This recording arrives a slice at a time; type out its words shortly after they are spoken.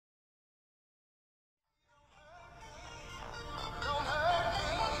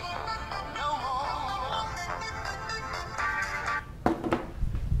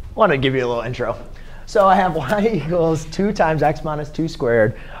Want to give you a little intro. So I have y equals 2 times x minus 2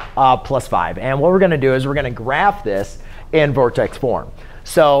 squared plus 5. And what we're going to do is we're going to graph this in vertex form.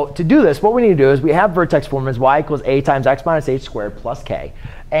 So to do this, what we need to do is we have vertex form as y equals a times x minus h squared plus k.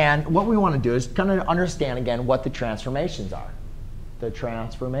 And what we want to do is kind of understand again what the transformations are. The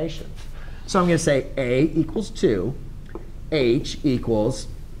transformations. So I'm going to say a equals 2, h equals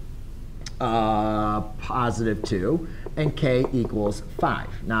positive 2, and k equals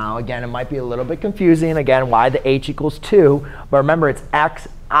 5. Now, again, it might be a little bit confusing, again, why the h equals 2. But remember, it's x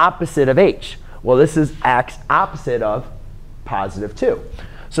opposite of h. Well, this is x opposite of positive 2.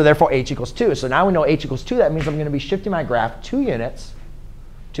 So therefore, h equals 2. So now we know h equals 2. That means I'm going to be shifting my graph 2 units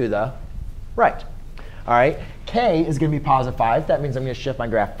to the right. All right. K is going to be positive 5. That means I'm going to shift my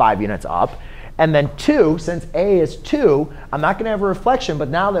graph 5 units up. And then 2, since a is 2, I'm not going to have a reflection. But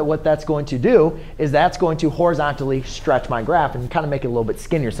now that what that's going to do is that's going to horizontally stretch my graph and kind of make it a little bit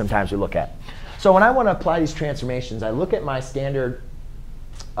skinnier sometimes we look at. So when I want to apply these transformations, I look at my standard,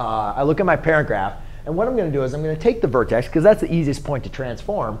 I look at my parent graph. And what I'm going to do is I'm going to take the vertex, because that's the easiest point to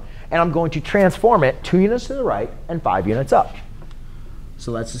transform. And I'm going to transform it 2 units to the right and 5 units up.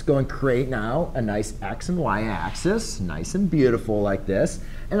 So let's just go and create now a nice x and y axis, nice and beautiful like this.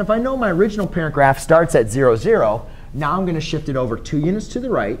 And if I know my original parent graph starts at 0, 0, now I'm going to shift it over 2 units to the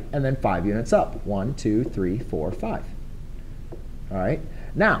right and then 5 units up. 1, 2, 3, 4, 5. All right.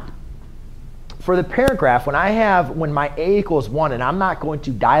 Now, for the parent graph, when my a equals 1 and I'm not going to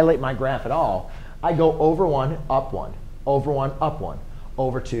dilate my graph at all, I go over 1, up 1, over 1, up 1,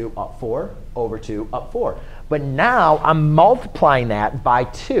 over 2, up 4, over 2, up 4. But now I'm multiplying that by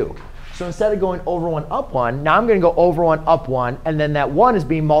 2. So instead of going over 1, up 1, now I'm going to go over 1, up 1. And then that 1 is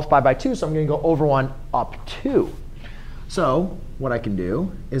being multiplied by 2. So I'm going to go over 1, up 2. So what I can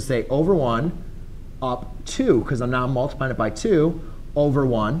do is say over 1, up 2, because I'm now multiplying it by 2, over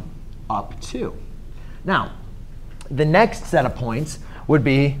 1, up 2. Now, the next set of points would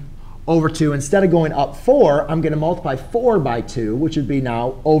be over 2. Instead of going up 4, I'm going to multiply 4 by 2, which would be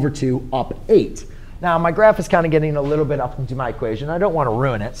now over 2, up 8. Now, my graph is kind of getting a little bit up into my equation. I don't want to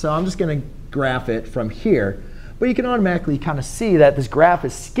ruin it, so I'm just going to graph it from here. But you can automatically kind of see that this graph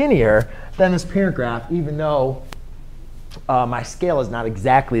is skinnier than this parent graph, even though my scale is not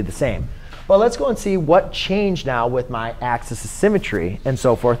exactly the same. But let's go and see what changed now with my axis of symmetry and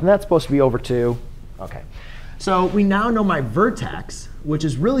so forth. And that's supposed to be over 2. OK. So we now know my vertex, which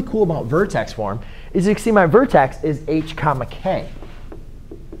is really cool about vertex form, is you can see my vertex is h comma k.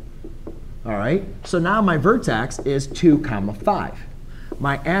 All right, so now my vertex is 2 comma 5.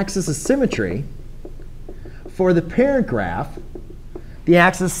 My axis of symmetry for the parent graph, the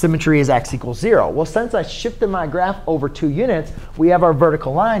axis of symmetry is x equals 0. Well, since I shifted my graph over 2 units, we have our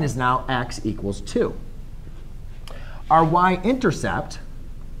vertical line is now x equals 2. Our y-intercept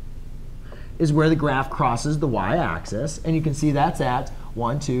is where the graph crosses the y-axis. And you can see that's at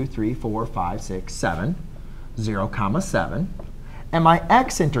 1, 2, 3, 4, 5, 6, 7, 0, comma 7. And my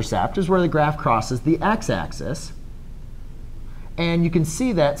x-intercept is where the graph crosses the x-axis. And you can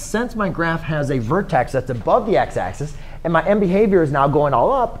see that since my graph has a vertex that's above the x-axis, and my end behavior is now going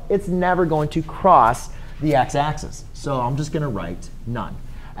all up, it's never going to cross the x-axis. So I'm just going to write none.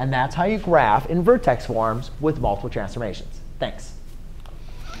 And that's how you graph in vertex forms with multiple transformations. Thanks.